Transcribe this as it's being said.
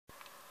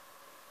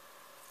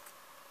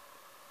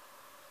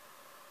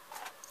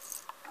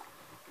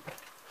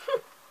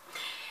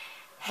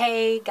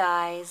Hey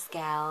guys,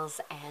 gals,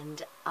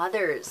 and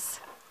others.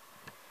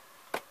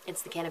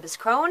 It's the Cannabis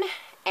Crone,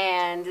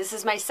 and this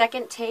is my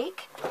second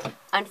take.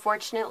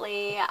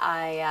 Unfortunately,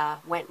 I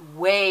went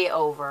way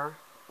over.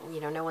 You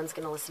know, no one's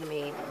going to listen to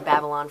me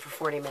babble on for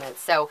 40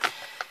 minutes. So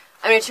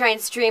I'm going to try and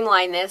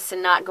streamline this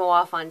and not go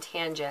off on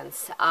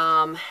tangents.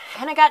 And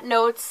I got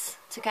notes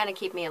to kind of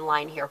keep me in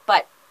line here.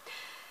 But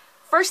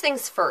first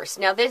things first.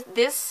 Now,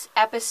 this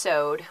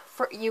episode,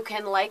 you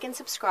can like and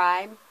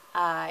subscribe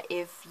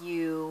if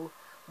you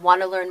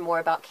want to learn more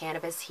about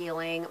cannabis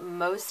healing.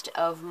 Most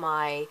of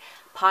my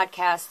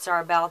podcasts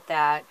are about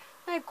that.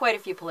 I have quite a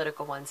few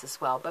political ones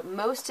as well, but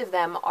most of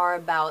them are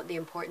about the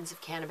importance of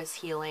cannabis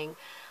healing,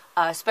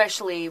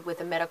 especially with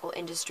a medical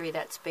industry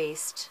that's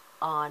based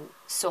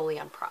solely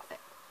on profit.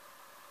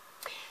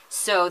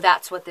 So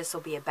that's what this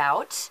will be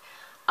about.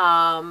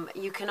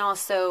 You can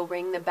also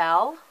ring the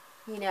bell.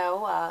 You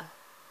know,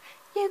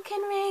 you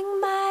can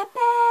ring my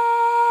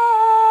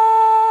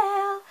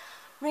bell,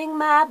 ring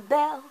my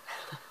bell.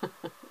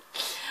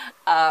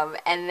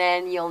 And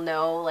then you'll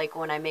know, like,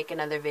 when I make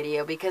another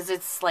video, because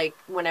it's like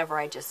whenever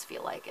I just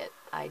feel like it.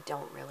 I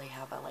don't really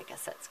have a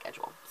set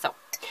schedule. So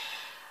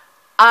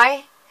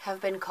I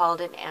have been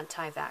called an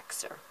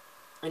anti-vaxxer.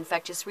 In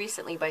fact, just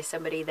recently by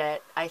somebody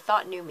that I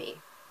thought knew me.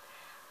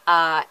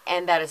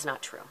 And that is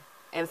not true.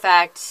 In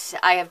fact,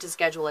 I have to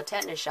schedule a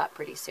tetanus shot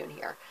pretty soon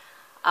here.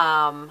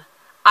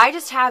 I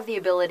just have the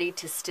ability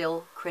to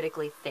still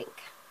critically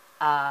think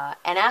and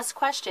ask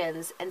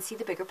questions and see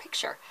the bigger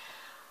picture.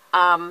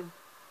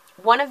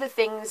 One of the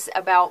things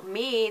about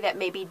me that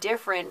may be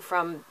different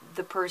from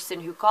the person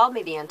who called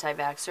me the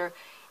anti-vaxxer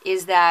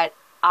is that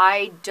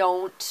I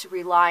don't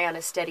rely on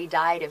a steady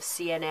diet of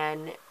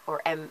CNN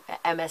or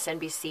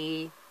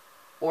MSNBC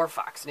or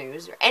Fox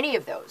News or any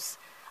of those.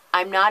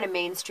 I'm not a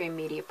mainstream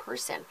media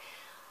person.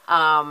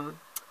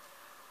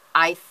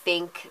 I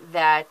think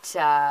that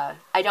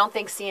I don't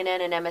think CNN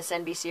and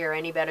MSNBC are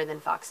any better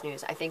than Fox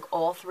News. I think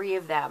all three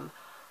of them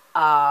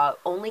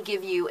only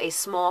give you a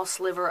small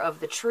sliver of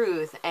the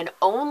truth, and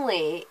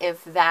only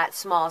if that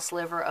small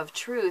sliver of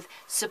truth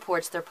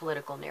supports their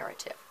political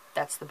narrative.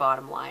 That's the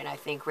bottom line. I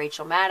think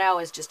Rachel Maddow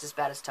is just as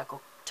bad as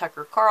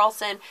Tucker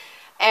Carlson,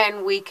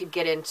 and we could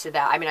get into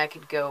that. I mean, I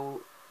could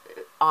go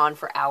on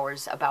for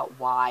hours about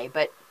why,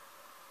 but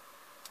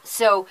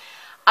so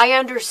I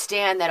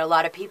understand that a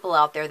lot of people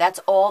out there,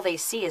 that's all they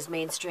see is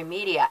mainstream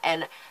media.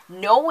 And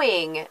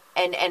knowing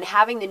and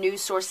having the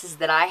news sources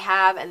that I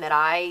have and that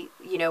I,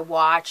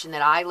 watch and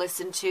that I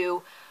listen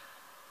to,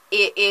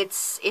 it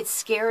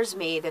scares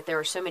me that there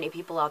are so many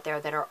people out there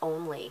that are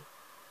only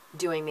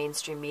doing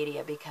mainstream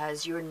media,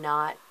 because you're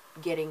not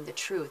getting the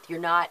truth. You're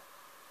not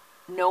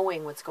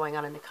knowing what's going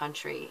on in the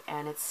country,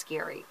 and it's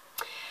scary.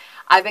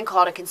 I've been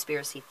called a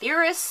conspiracy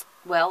theorist.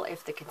 Well,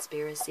 if the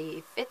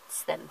conspiracy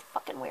fits, then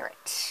fucking wear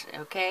it,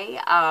 okay?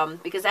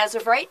 Because as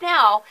of right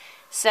now,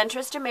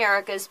 Centrist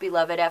America's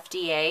beloved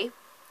FDA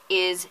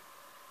is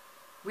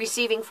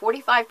receiving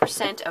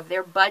 45% of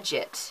their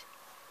budget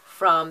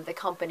from the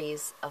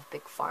companies of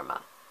Big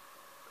Pharma,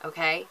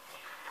 okay?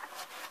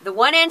 The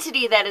one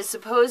entity that is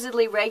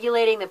supposedly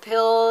regulating the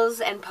pills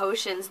and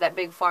potions that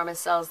Big Pharma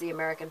sells the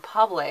American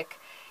public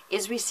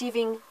is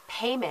receiving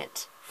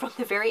payment from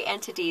the very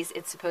entities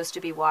it's supposed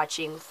to be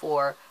watching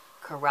for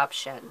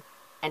corruption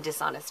and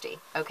dishonesty.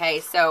 Okay,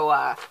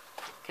 so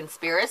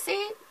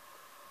conspiracy?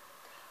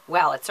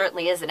 Well, it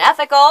certainly isn't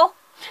ethical.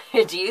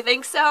 Do you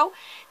think so?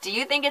 Do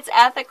you think it's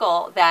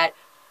ethical that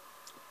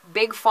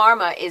Big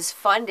Pharma is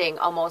funding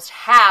almost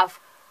half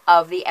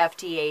of the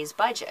FDA's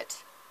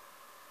budget?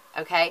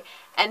 Okay,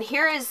 and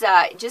here is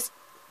just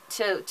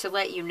to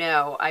let you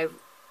know,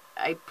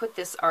 I put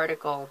this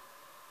article.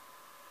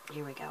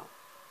 Here we go.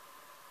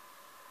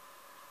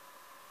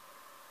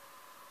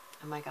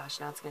 Oh my gosh,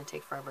 now it's going to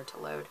take forever to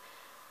load.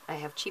 I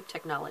have cheap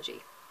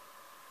technology.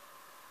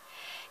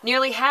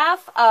 Nearly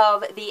half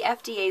of the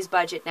FDA's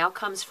budget now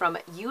comes from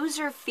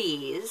user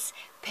fees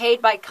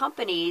paid by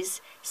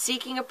companies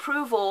seeking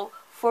approval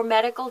for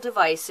medical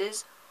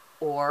devices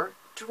or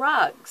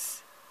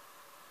drugs.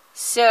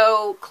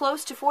 So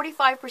close to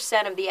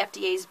 45% of the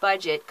FDA's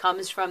budget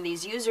comes from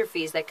these user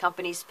fees that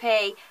companies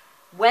pay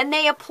when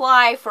they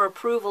apply for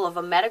approval of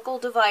a medical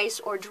device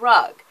or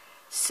drug.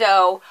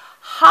 So,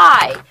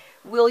 hi,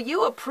 will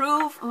you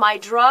approve my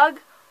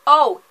drug?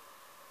 Oh,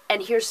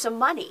 and here's some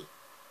money.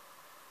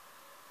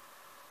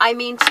 I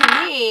mean,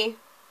 to me,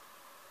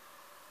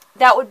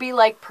 that would be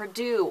like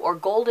Purdue or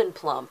Golden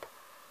Plump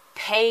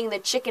paying the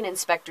chicken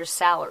inspector's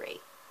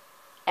salary.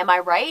 Am I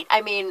right?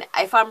 I mean,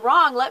 if I'm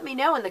wrong, let me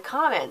know in the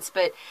comments.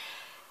 But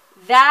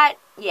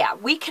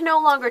we can no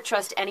longer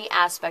trust any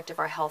aspect of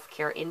our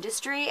healthcare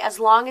industry. As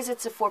long as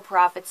it's a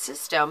for-profit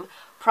system,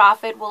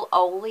 profit will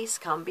always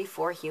come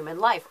before human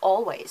life,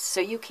 always. So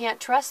you can't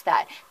trust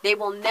that. They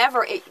will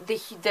never,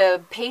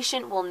 the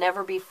patient will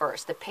never be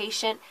first. The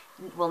patient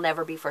will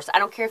never be first. I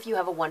don't care if you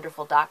have a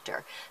wonderful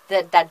doctor.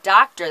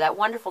 That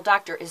wonderful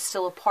doctor is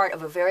still a part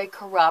of a very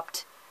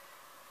corrupt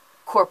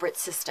corporate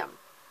system.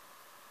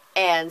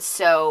 And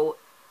so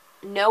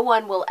no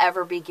one will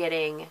ever be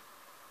getting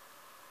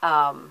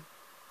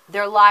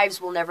Their lives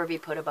will never be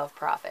put above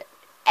profit,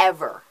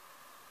 ever,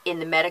 in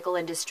the medical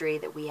industry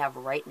that we have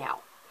right now.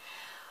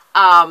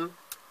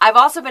 I've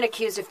also been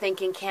accused of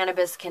thinking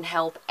cannabis can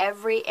help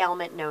every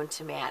ailment known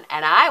to man,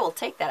 and I will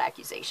take that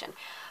accusation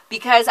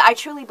because I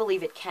truly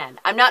believe it can.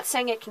 I'm not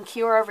saying it can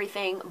cure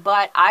everything,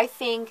 but I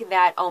think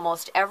that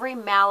almost every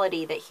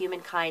malady that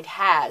humankind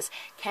has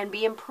can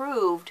be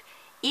improved,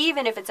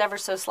 even if it's ever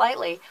so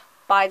slightly,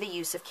 by the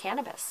use of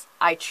cannabis.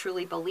 I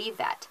truly believe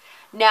that.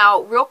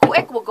 Now, real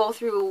quick, we'll go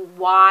through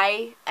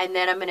why, and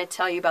then I'm going to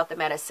tell you about the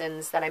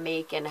medicines that I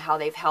make and how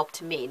they've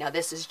helped me. Now,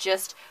 this is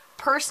just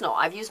personal.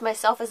 I've used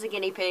myself as a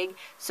guinea pig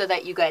so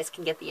that you guys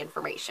can get the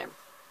information.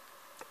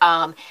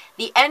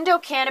 The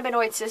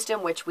endocannabinoid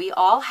system, which we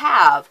all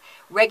have,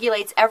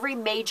 regulates every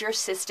major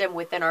system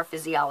within our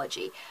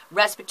physiology.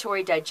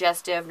 Respiratory,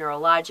 digestive,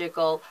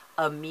 neurological,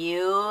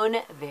 immune,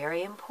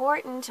 very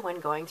important when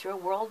going through a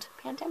world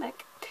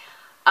pandemic.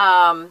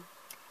 And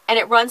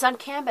it runs on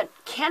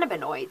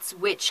cannabinoids,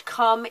 which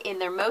come in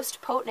their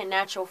most potent and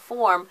natural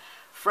form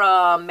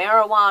from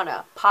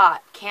marijuana,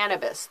 pot,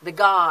 cannabis, the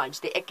ganj,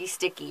 the icky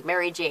sticky,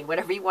 Mary Jane,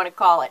 whatever you want to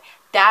call it.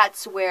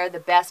 That's where the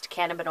best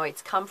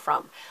cannabinoids come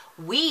from.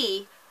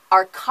 We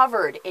are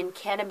covered in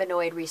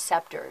cannabinoid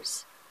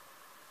receptors.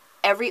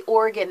 Every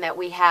organ that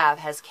we have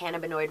has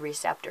cannabinoid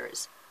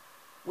receptors,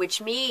 which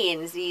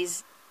means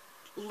these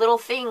little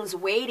things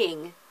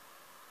waiting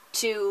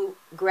to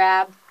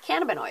grab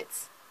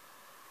cannabinoids.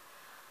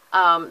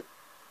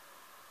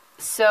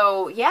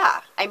 So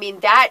yeah, I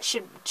mean, that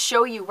should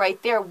show you right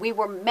there. We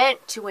were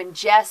meant to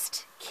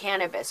ingest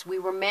cannabis. We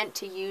were meant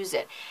to use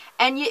it.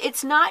 And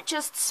it's not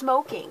just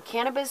smoking.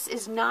 Cannabis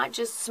is not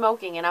just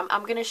smoking, and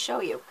I'm going to show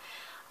you.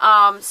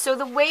 So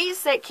the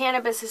ways that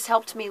cannabis has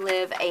helped me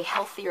live a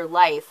healthier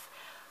life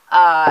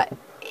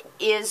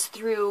is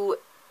through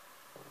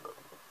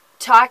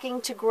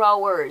talking to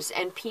growers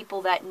and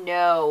people that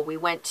know. We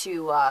went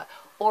to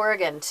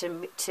Oregon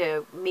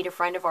to meet a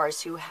friend of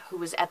ours who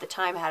was at the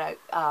time had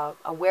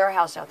a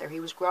warehouse out there. He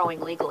was growing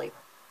legally,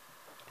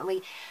 and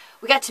we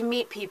got to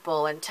meet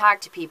people and talk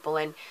to people,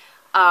 and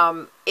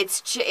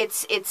it's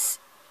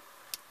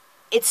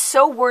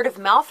so word of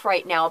mouth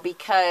right now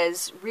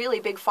because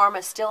really Big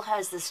Pharma still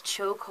has this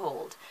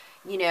chokehold.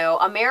 You know,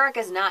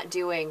 America's not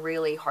doing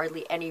really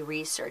hardly any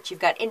research.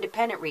 You've got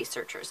independent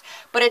researchers,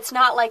 but it's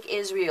not like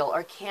Israel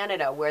or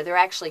Canada where they're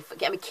actually,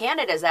 I mean,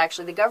 Canada's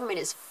actually, the government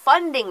is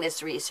funding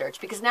this research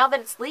because now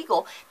that it's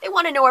legal, they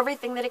want to know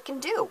everything that it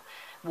can do.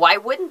 Why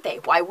wouldn't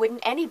they? Why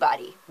wouldn't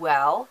anybody?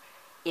 Well,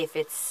 if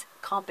it's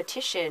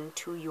competition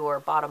to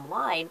your bottom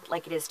line,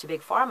 like it is to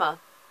Big Pharma,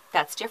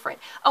 that's different.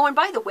 Oh, and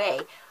by the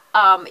way,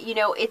 you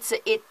know, it's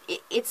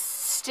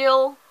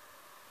still,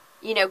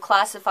 you know,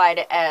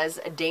 classified as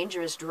a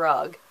dangerous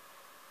drug,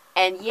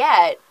 and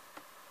yet,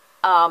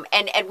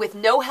 and with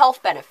no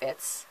health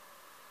benefits.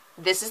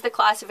 This is the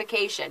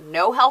classification,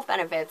 no health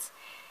benefits,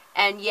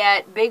 and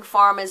yet Big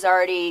Pharma's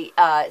already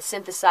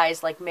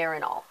synthesized like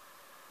Marinol.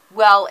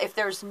 Well, if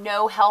there's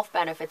no health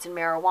benefits in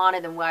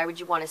marijuana, then why would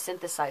you want to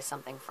synthesize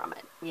something from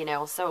it? You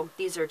know, so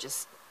these are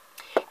just,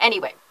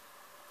 anyway,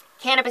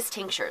 cannabis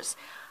tinctures.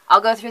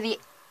 I'll go through the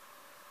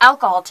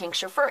alcohol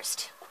tincture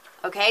first.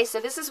 Okay, so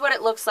this is what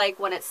it looks like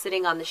when it's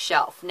sitting on the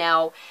shelf.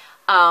 Now,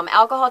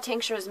 alcohol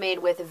tincture is made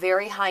with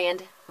very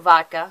high-end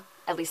vodka,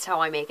 at least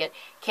how I make it,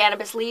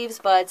 cannabis leaves,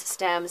 buds,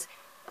 stems,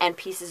 and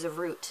pieces of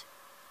root.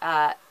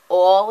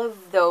 All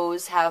of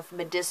those have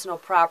medicinal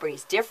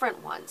properties,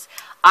 different ones.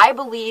 I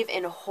believe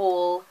in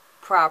whole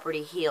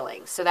property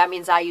healing, so that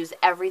means I use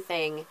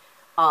everything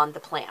on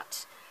the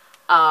plant.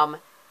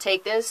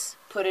 Take this,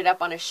 put it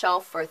up on a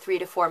shelf for 3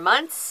 to 4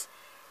 months,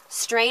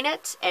 strain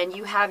it, and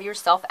you have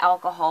yourself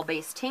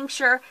alcohol-based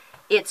tincture.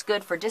 It's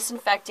good for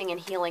disinfecting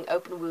and healing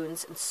open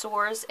wounds and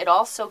sores. It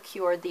also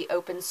cured the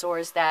open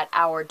sores that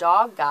our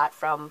dog got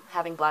from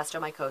having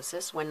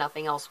blastomycosis when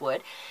nothing else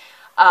would.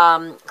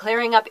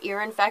 Clearing up ear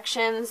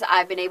infections.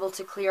 I've been able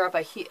to clear up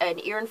an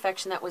ear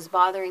infection that was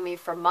bothering me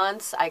for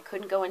months. I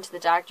couldn't go into the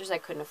doctors. I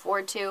couldn't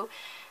afford to,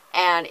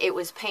 and it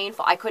was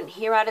painful. I couldn't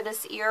hear out of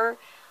this ear.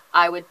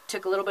 I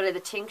took a little bit of the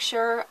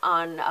tincture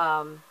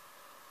on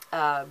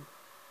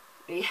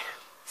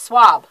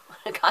swab,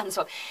 a cotton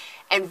swab,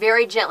 and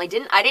very gently,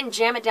 I didn't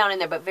jam it down in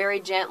there, but very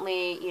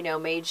gently, you know,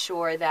 made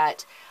sure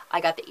that I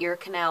got the ear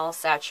canal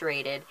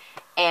saturated,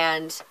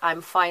 and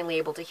I'm finally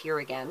able to hear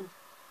again.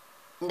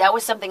 That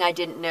was something I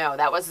didn't know.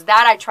 That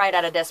I tried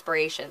out of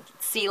desperation.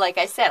 See, like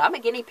I said, I'm a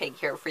guinea pig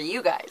here for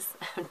you guys.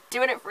 I'm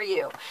doing it for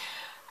you.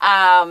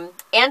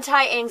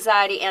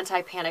 Anti-anxiety,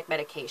 anti-panic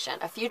medication.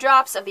 A few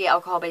drops of the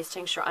alcohol-based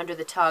tincture under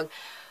the tongue,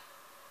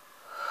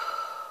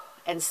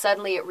 and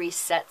suddenly it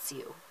resets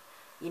you.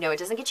 You know, it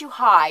doesn't get you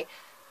high,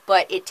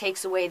 but it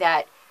takes away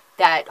that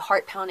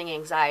heart-pounding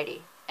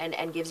anxiety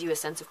and gives you a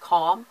sense of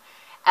calm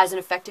as an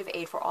effective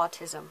aid for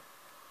autism.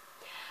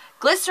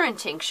 Glycerin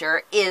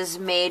tincture is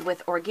made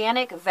with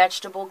organic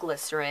vegetable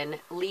glycerin,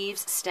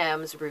 leaves,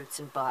 stems, roots,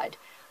 and bud.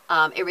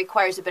 It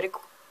requires a bit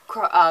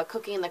of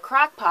cooking in the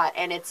crock pot,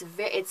 and it's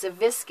a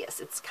viscous.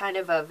 It's kind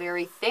of a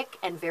very thick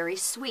and very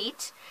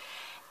sweet.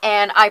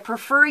 And I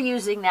prefer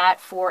using that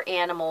for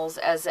animals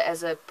as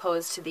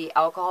opposed to the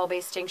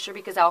alcohol-based tincture,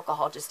 because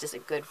alcohol just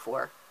isn't good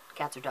for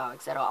cats or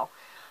dogs at all.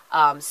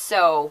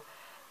 So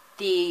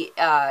the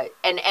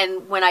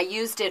and when I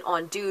used it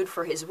on Dude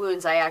for his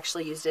wounds, I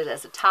actually used it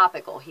as a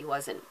topical. He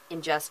wasn't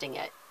ingesting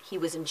it. He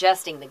was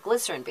ingesting the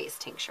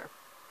glycerin-based tincture.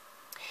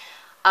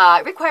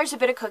 It requires a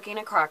bit of cooking in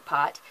a crock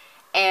pot.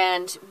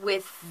 And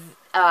with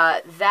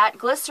that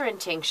glycerin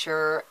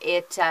tincture,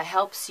 it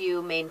helps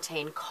you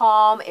maintain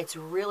calm. It's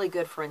really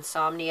good for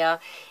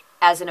insomnia,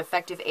 as an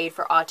effective aid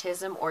for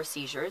autism or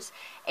seizures.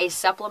 A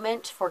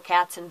supplement for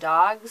cats and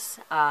dogs.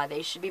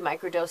 They should be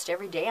microdosed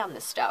every day on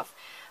this stuff.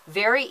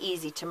 Very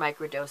easy to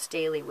microdose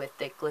daily with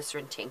the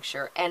glycerin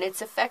tincture, and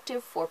it's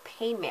effective for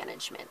pain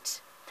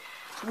management.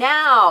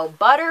 Now,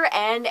 butter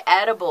and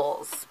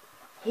edibles.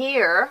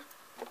 Here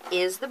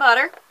is the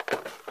butter.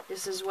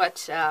 This is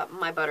what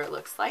my butter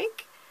looks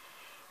like.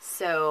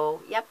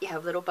 So, yep, you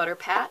have little butter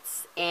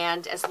pats.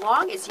 And as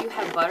long as you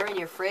have butter in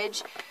your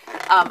fridge,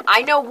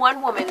 I know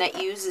one woman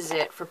that uses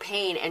it for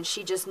pain, and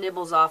she just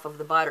nibbles off of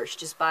the butter. She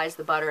just buys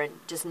the butter and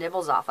just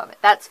nibbles off of it.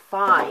 That's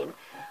fine.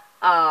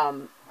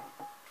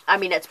 I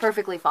mean, it's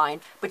perfectly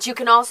fine. But you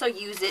can also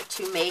use it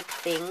to make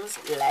things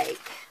like,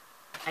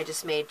 I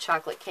just made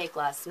chocolate cake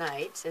last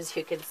night. As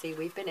you can see,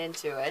 we've been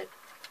into it.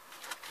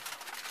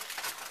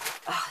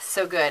 Oh,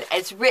 so good.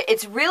 It's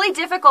really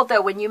difficult,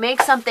 though, when you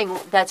make something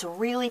that's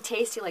really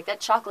tasty, like that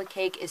chocolate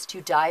cake is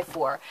to die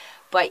for,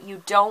 but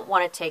you don't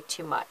want to take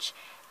too much.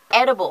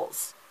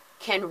 Edibles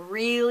can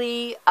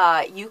really,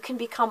 you can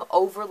become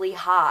overly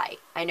high.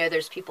 I know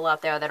there's people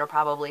out there that are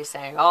probably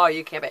saying, oh,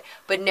 you can't,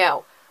 but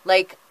no.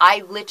 Like,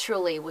 I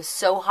literally was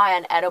so high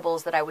on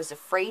edibles that I was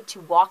afraid to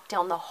walk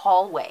down the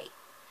hallway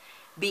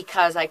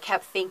because I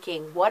kept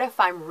thinking, what if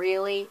I'm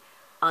really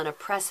on a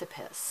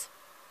precipice?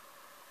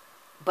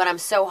 But I'm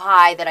so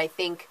high that I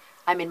think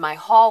I'm in my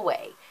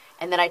hallway,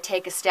 and then I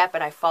take a step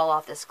and I fall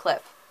off this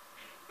cliff.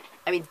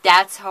 I mean,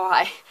 that's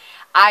how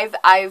I've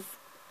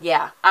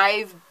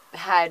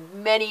had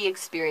many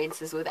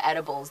experiences with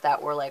edibles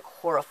that were like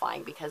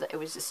horrifying because it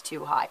was just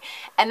too high.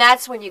 And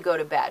that's when you go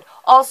to bed.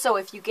 Also,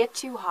 if you get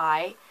too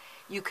high,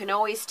 you can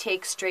always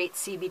take straight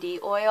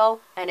CBD oil,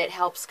 and it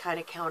helps kind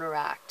of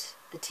counteract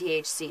the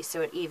THC, so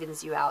it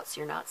evens you out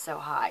so you're not so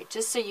high.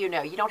 Just so you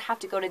know, you don't have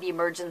to go to the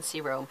emergency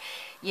room,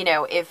 you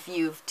know, if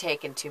you've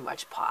taken too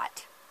much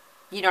pot.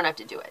 You don't have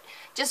to do it.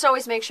 Just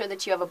always make sure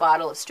that you have a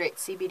bottle of straight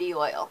CBD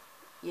oil,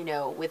 you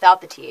know,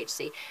 without the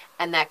THC,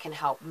 and that can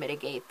help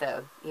mitigate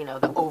the, you know,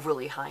 the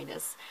overly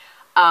highness.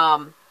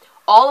 All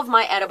of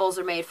my edibles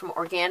are made from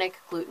organic,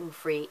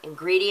 gluten-free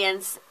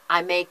ingredients.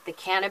 I make the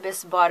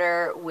cannabis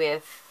butter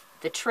with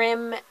the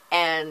trim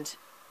and,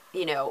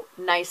 you know,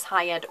 nice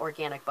high-end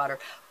organic butter.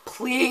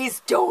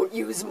 Please don't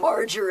use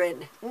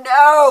margarine.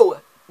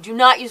 No! Do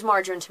not use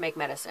margarine to make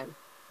medicine.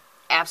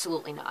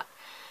 Absolutely not.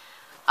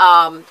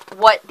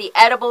 What the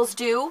edibles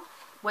do,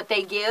 what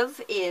they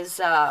give is,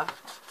 I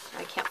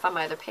can't find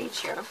my other page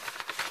here.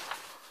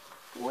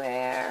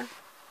 Where?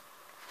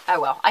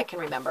 Oh, well, I can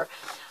remember.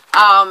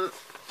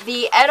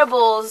 The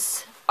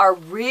edibles are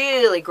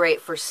really great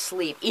for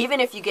sleep,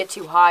 even if you get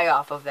too high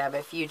off of them.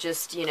 If you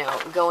just, you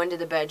know, go into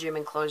the bedroom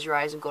and close your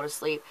eyes and go to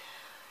sleep,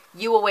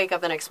 you will wake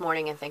up the next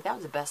morning and think, that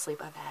was the best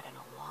sleep I've had in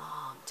a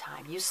long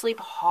time. You sleep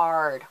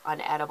hard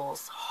on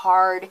edibles.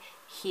 Hard,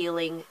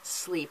 healing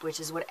sleep, which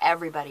is what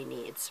everybody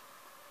needs.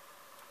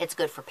 It's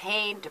good for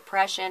pain,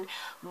 depression,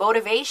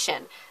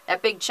 motivation.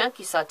 That big chunk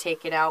you saw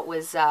taken out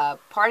was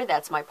part of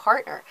that's my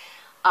partner.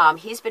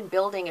 He's been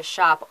building a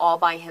shop all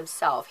by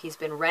himself. He's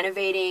been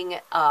renovating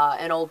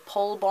an old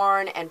pole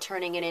barn and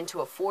turning it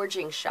into a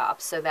forging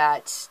shop so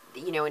that,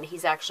 you know, and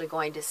he's actually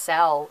going to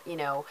sell, you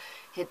know,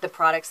 the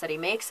products that he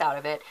makes out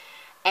of it.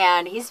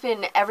 And he's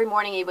been, every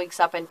morning he wakes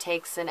up and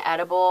takes an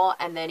edible,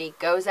 and then he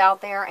goes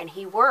out there and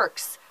he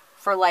works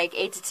for like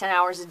 8 to 10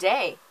 hours a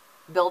day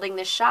building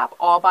this shop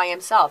all by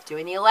himself,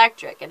 doing the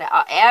electric and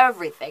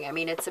everything. I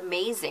mean, it's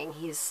amazing.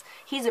 He's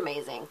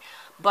amazing.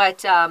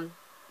 But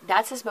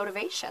that's his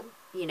motivation,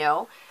 you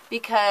know,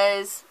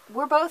 because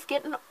we're both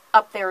getting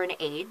up there in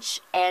age,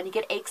 and you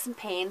get aches and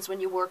pains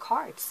when you work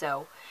hard.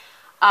 So,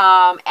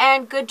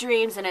 and good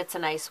dreams, and it's a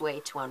nice way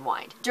to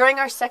unwind. During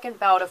our second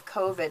bout of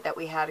COVID that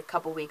we had a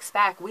couple weeks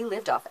back, we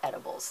lived off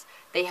edibles.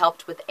 They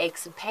helped with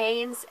aches and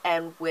pains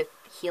and with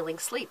healing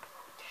sleep.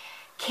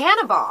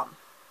 Cannabis,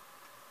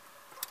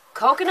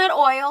 coconut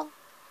oil,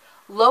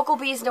 local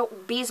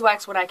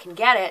beeswax when I can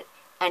get it,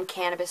 and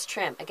cannabis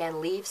trim.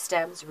 Again, leaves,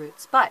 stems,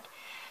 roots, bud.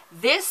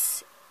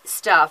 This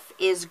stuff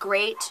is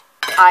great.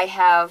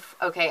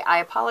 I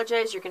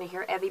apologize. You're going to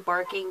hear Evie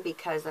barking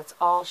because that's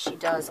all she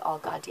does all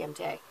goddamn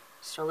day.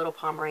 Just a little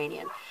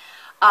Pomeranian.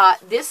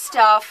 This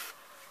stuff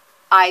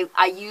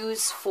I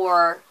use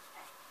for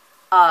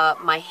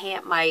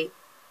my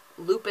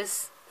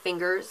lupus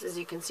fingers. As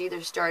you can see,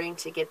 they're starting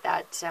to get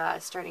that,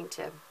 starting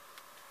to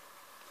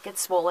get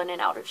swollen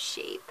and out of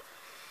shape.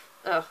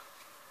 Ugh.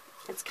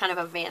 It's kind of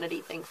a vanity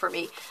thing for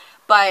me.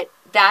 But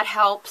that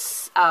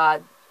helps.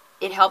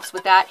 It helps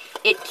with that.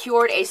 It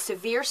cured a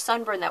severe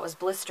sunburn that was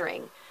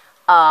blistering.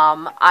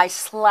 I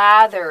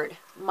slathered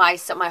my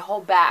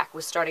whole back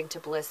was starting to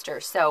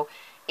blister. So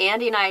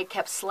Andy and I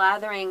kept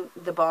slathering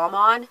the balm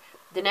on.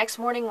 The next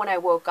morning when I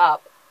woke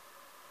up,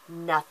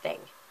 nothing.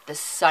 The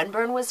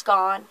sunburn was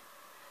gone,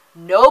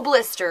 no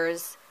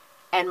blisters,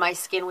 and my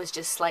skin was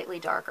just slightly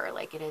darker,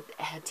 like it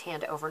had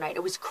tanned overnight.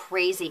 It was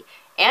crazy.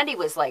 Andy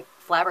was like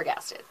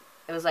flabbergasted.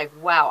 It was like,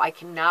 wow, I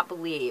cannot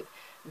believe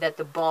that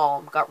the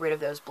balm got rid of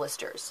those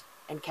blisters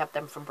and kept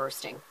them from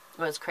bursting.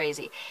 It was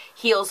crazy.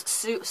 Heals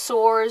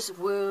sores,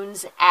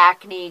 wounds,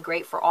 acne,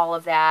 great for all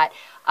of that.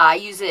 I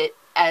use it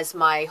as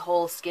my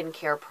whole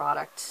skincare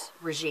product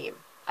regime.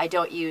 I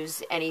don't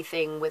use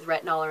anything with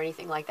retinol or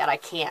anything like that. I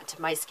can't.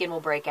 My skin will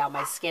break out.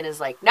 My skin is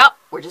like, nope,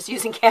 we're just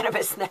using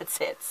cannabis and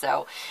that's it.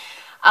 So,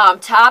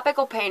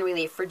 topical pain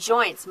relief for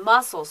joints,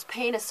 muscles,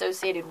 pain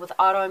associated with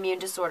autoimmune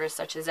disorders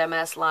such as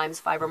MS, Lyme's,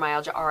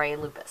 fibromyalgia, RA,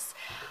 and lupus.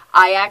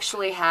 I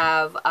actually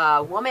have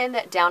a woman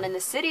down in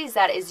the cities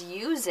that is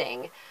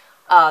using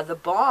the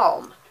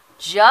balm,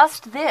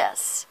 just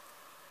this,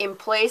 in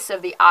place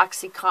of the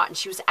OxyContin.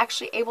 She was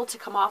actually able to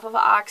come off of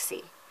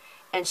Oxy,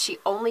 and she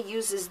only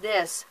uses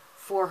this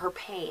for her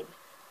pain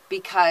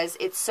because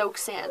it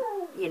soaks in,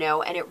 you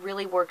know, and it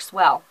really works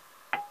well.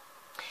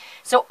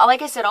 So,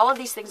 like I said, all of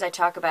these things I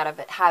talk about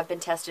have been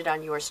tested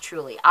on yours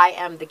truly. I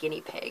am the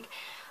guinea pig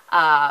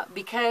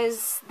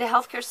because the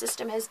healthcare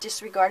system has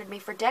disregarded me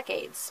for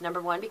decades.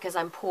 Number one, because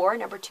I'm poor.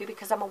 Number two,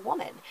 because I'm a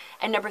woman.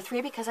 And number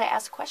three, because I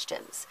ask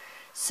questions.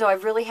 So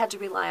I've really had to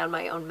rely on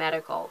my own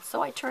medical.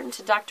 So I turned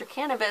to Dr.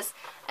 Cannabis,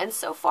 and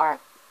so far,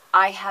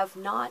 I have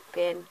not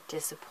been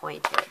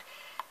disappointed.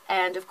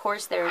 And of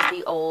course, there's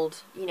the old,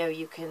 you know,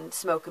 you can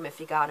smoke them if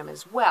you got them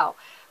as well.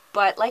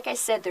 But like I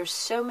said, there's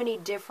so many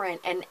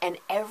different, and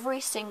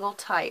every single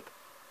type,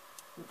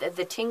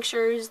 the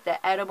tinctures,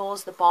 the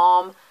edibles, the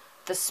balm,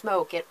 the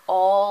smoke, it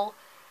all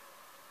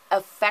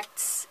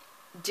affects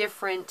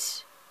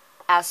different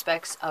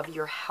aspects of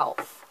your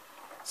health.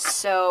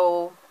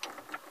 So,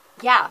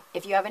 yeah,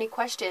 if you have any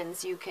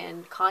questions, you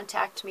can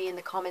contact me in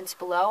the comments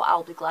below.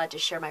 I'll be glad to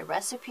share my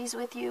recipes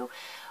with you.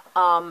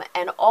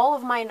 And all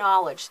of my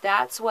knowledge.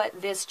 That's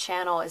what this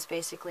channel is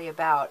basically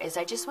about, is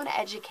I just want to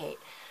educate.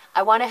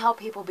 I want to help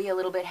people be a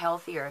little bit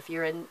healthier. If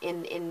you're in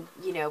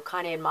you know,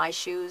 kind of in my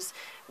shoes,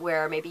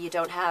 where maybe you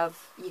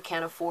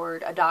can't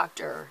afford a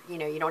doctor, you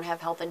know, you don't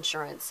have health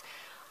insurance,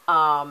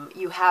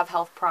 you have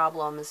health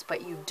problems,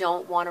 but you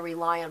don't want to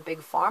rely on big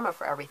pharma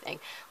for everything.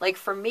 Like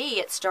for me,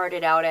 it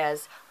started out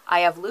as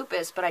I have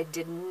lupus, but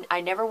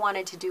I never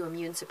wanted to do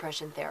immune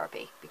suppression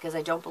therapy because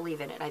I don't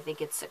believe in it. I think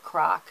it's a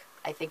crock.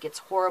 I think it's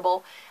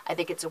horrible. I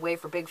think it's a way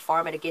for big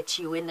pharma to get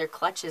you in their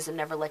clutches and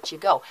never let you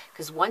go.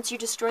 Because once you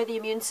destroy the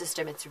immune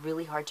system, it's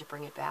really hard to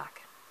bring it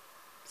back.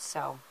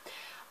 So,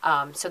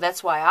 so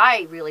that's why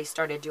I really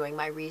started doing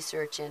my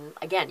research and,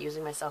 again,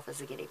 using myself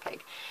as a guinea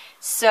pig.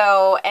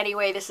 So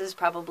anyway, this has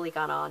probably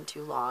gone on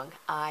too long.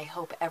 I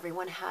hope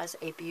everyone has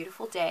a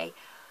beautiful day.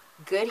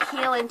 Good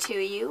healing to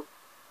you.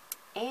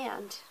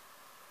 And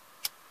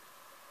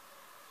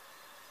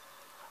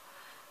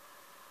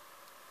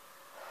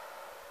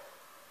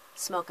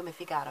smoke them if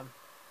you got them.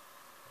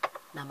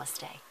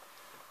 Namaste.